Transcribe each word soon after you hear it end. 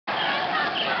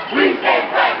We stay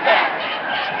right back.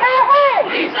 Hey, hey.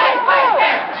 We stay right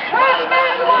back. Every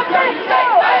man you want to stay.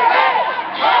 Hey, hey.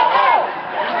 Ho, ho.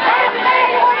 Every man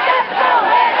you want to go.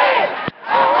 Hey, hey.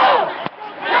 Ho, ho.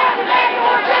 Every man you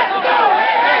want to go.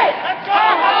 Hey, hey. Ho,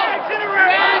 ho. Every man you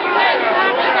want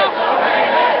to go.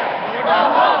 Hey, hey.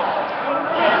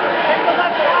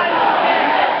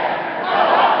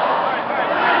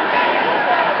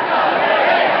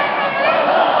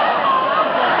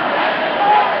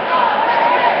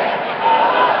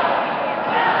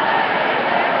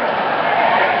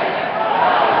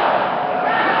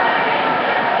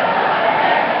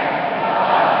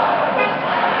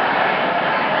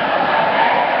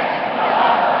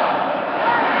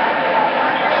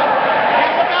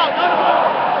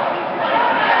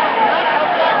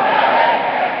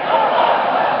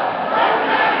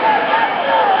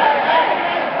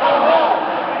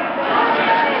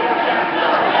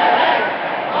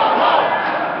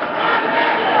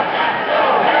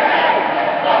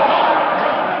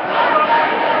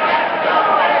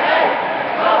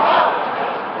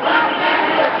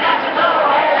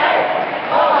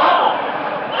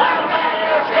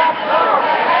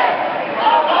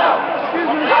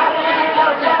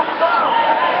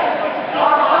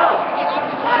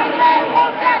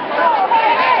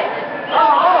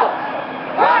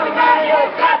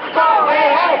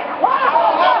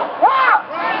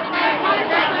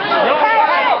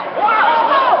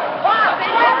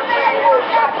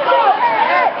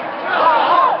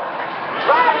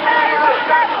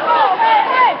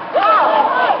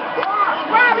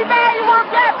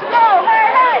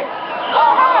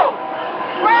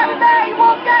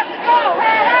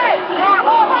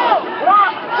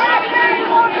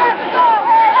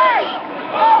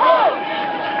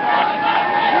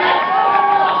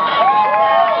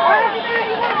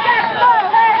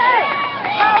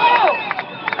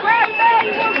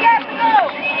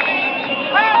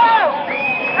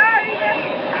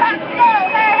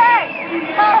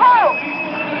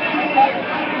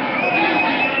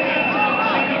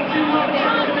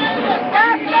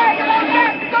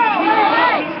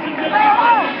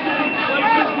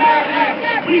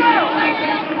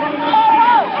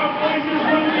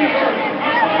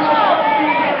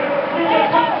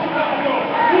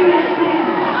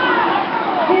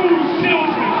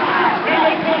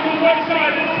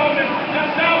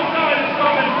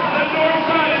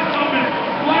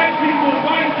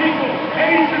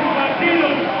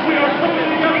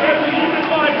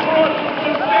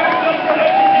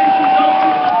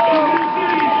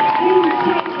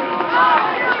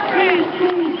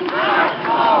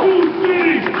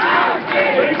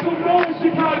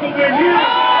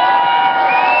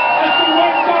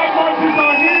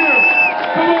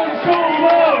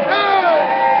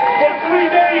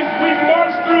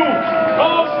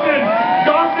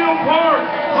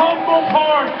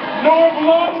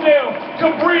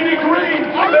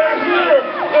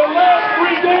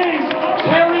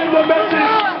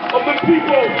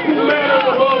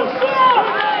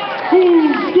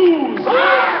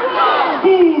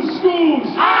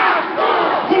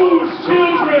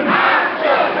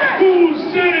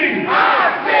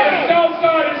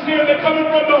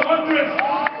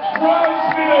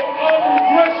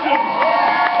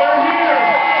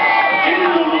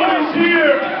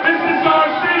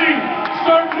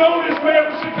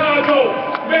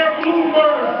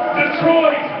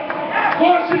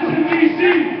 Washington,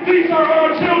 D.C., these are our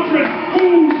children.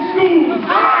 Whose schools?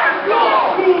 Our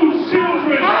schools. Whose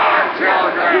children? Our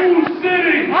children. Whose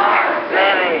city? Our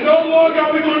city. No longer are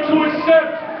we going to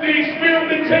accept the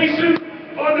experimentation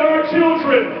on our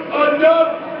children.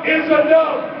 Enough is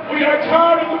enough. We are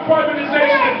tired of the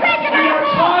privatization. We are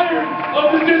tired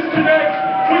of the disconnect.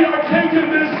 We are taking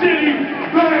this city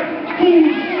back.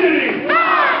 Whose city?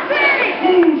 Our city.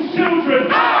 Whose children?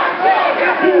 Our children.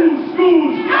 Whose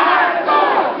schools? Our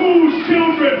schools. Whose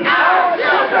children? Our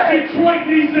children. Detroit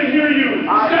needs to hear you.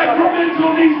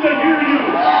 Sacramento needs to hear you.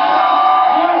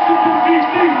 Washington,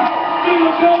 D.C.,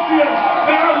 Philadelphia,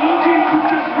 they are looking to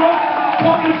disrupt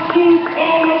public schools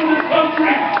all over this country.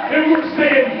 And we're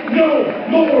saying no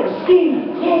more school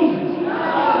closings.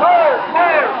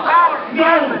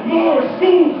 No more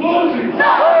school closings.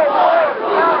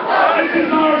 This is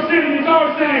our city. It's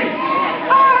our city.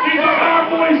 These are our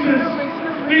voices.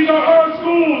 These are our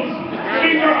schools.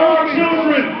 These are our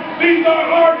children. These are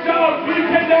our jobs. We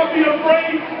cannot be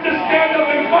afraid to stand up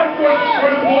and fight for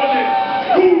employment.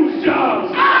 Whose jobs?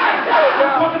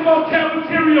 We're talking about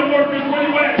cafeteria workers. Where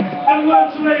you at? The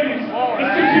lunch ladies, the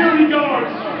security guards,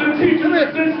 the teacher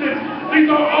assistants. These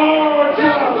are our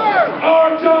jobs.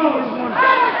 Our jobs.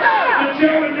 The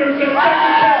janitors, the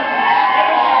secretaries.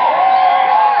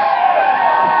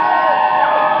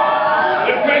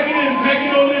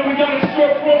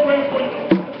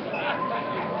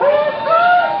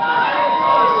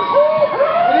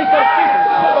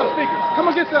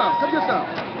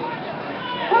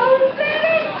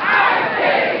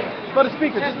 For the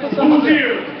speaker, just put something. Who's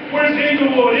here? Where's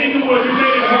Inglewood? Inglewood, your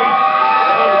name is here.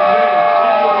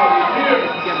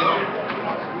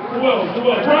 Who else? Who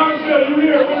else? Brownsville, you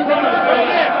here? Where's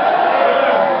Brownsville?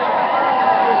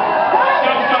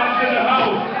 Southside's in the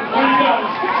house. Where you got?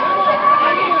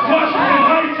 Washington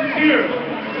Heights is here.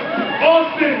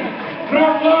 Austin,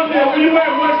 North Lawndale, where you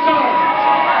at? West Side.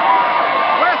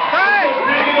 West Side.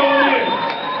 Take it on in.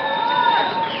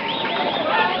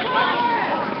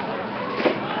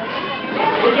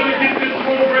 We're going to get this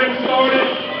program started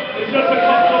in just a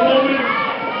couple of moments.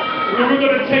 And we're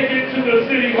going to take it to the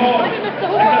City Hall. Because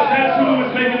that's who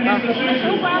is making these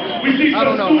decisions. We see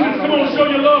some students. Come on, show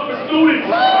your love for students.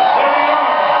 There they are.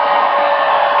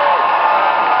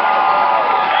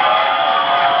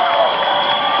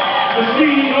 The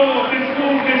CEO of this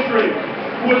school district,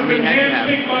 who has been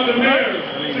handpicked by the mayor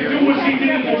to do what she did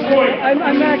in Detroit. I'm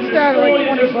maxed out at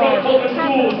like 25. Public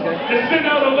schools and send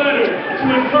out a letter to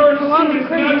encourage students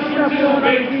not to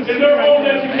participate in their own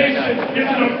education. It's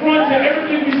an affront to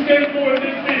everything we stand for in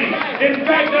this city. In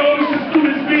fact, not only should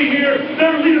students be here,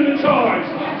 they're leading the charge.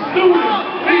 Students,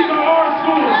 these are our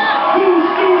schools. Whose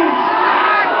students?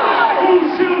 Whose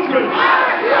children?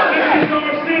 This is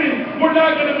our city. We're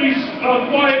not going to be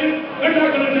quieted. They're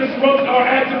not going to disrupt our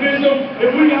activism.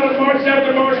 If we got to march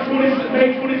after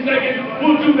May 22nd,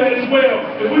 we'll do that as well.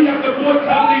 If we have to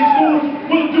boycott these schools,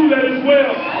 we'll do that as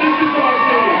well. This is our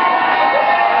city.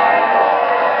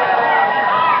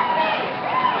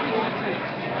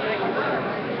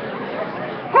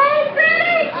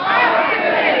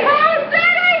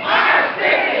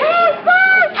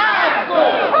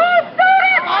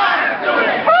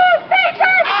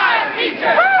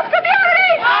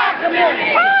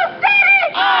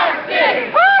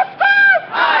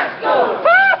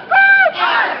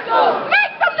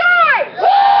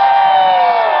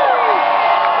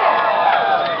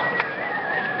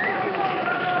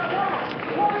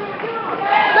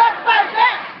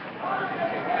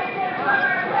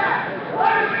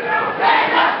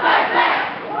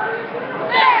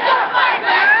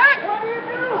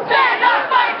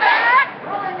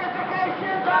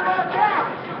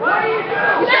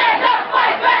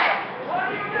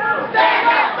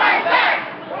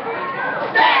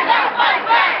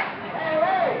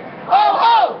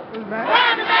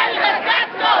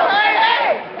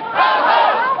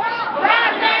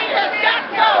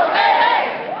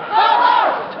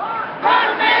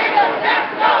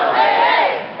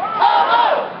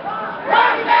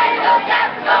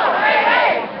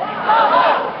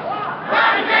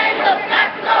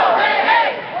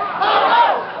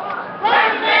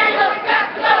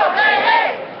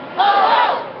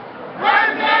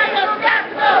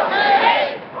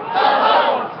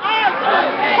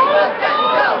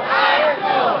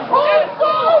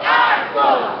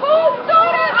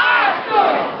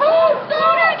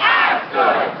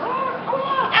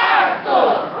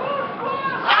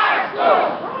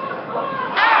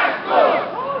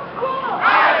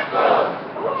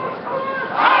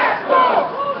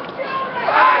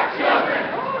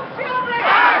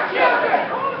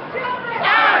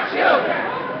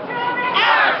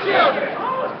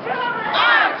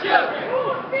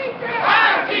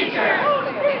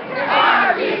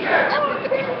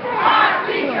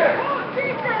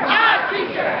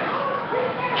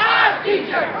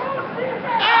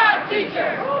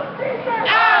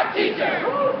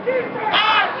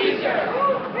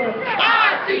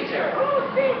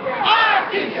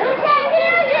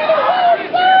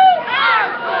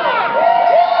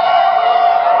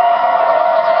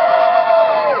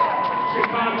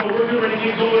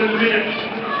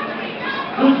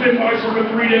 Who's been marching for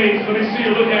 3 days? Let me see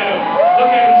you. Look at him. Look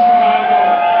at him, Chicago.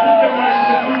 Who's been marching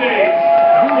for 2 days?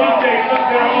 1 day. Look,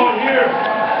 they're all here.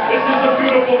 This is a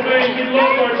beautiful thing. We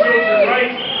love our children, right?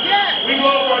 We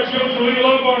love our children. We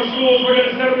love our schools. We're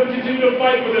going to set them and continue to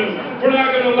fight for them. We're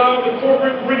not going to allow the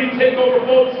corporate, greedy takeover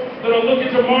folks that are looking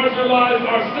to marginalize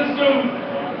our system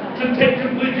to take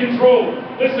complete control.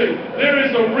 Listen, there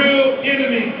is a real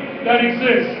enemy that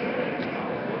exists.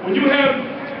 When you have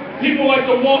people like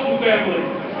the Walton family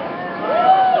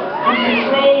who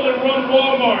control and run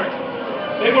Walmart,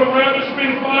 they would rather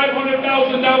spend $500,000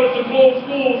 to close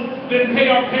schools than pay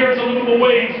our parents a livable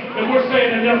wage, and we're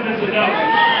saying enough is enough.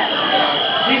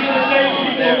 These are the same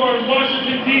people who are in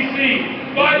Washington, D.C.,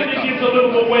 fighting against a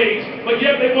livable wage, but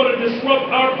yet they want to disrupt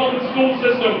our public school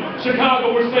system.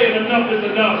 Chicago, we're saying enough is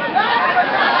enough.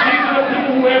 These are the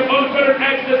people who have unfettered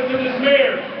access to this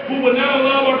mayor, who would not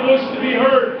allow our voices to be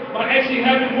heard by actually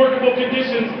having workable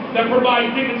conditions that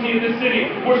provide dignity in this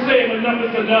city. We're saying enough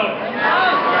is enough.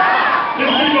 This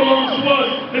city belongs to us.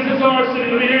 This is our city.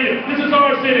 Let me hear you. This is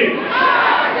our city.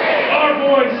 Our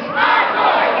voice.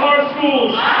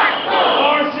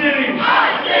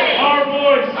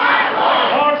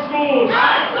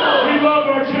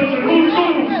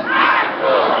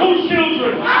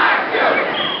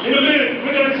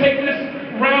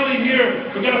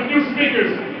 We've got a few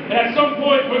speakers. And at some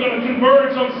point, we're going to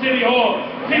converge on City Hall.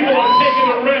 People are taking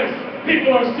a rest.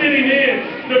 People are sitting in.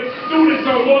 The students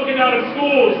are walking out of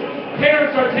schools.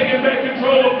 Parents are taking back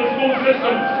control of the school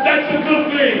system. That's a good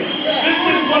thing. This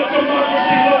is what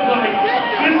democracy looks like.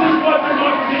 This is what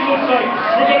democracy looks like.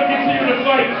 We're going to continue to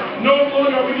fight. No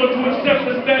longer are we going to accept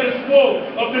the status quo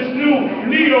of this new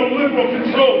neoliberal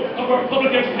control of our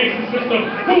public education system.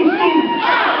 Who's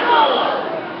students?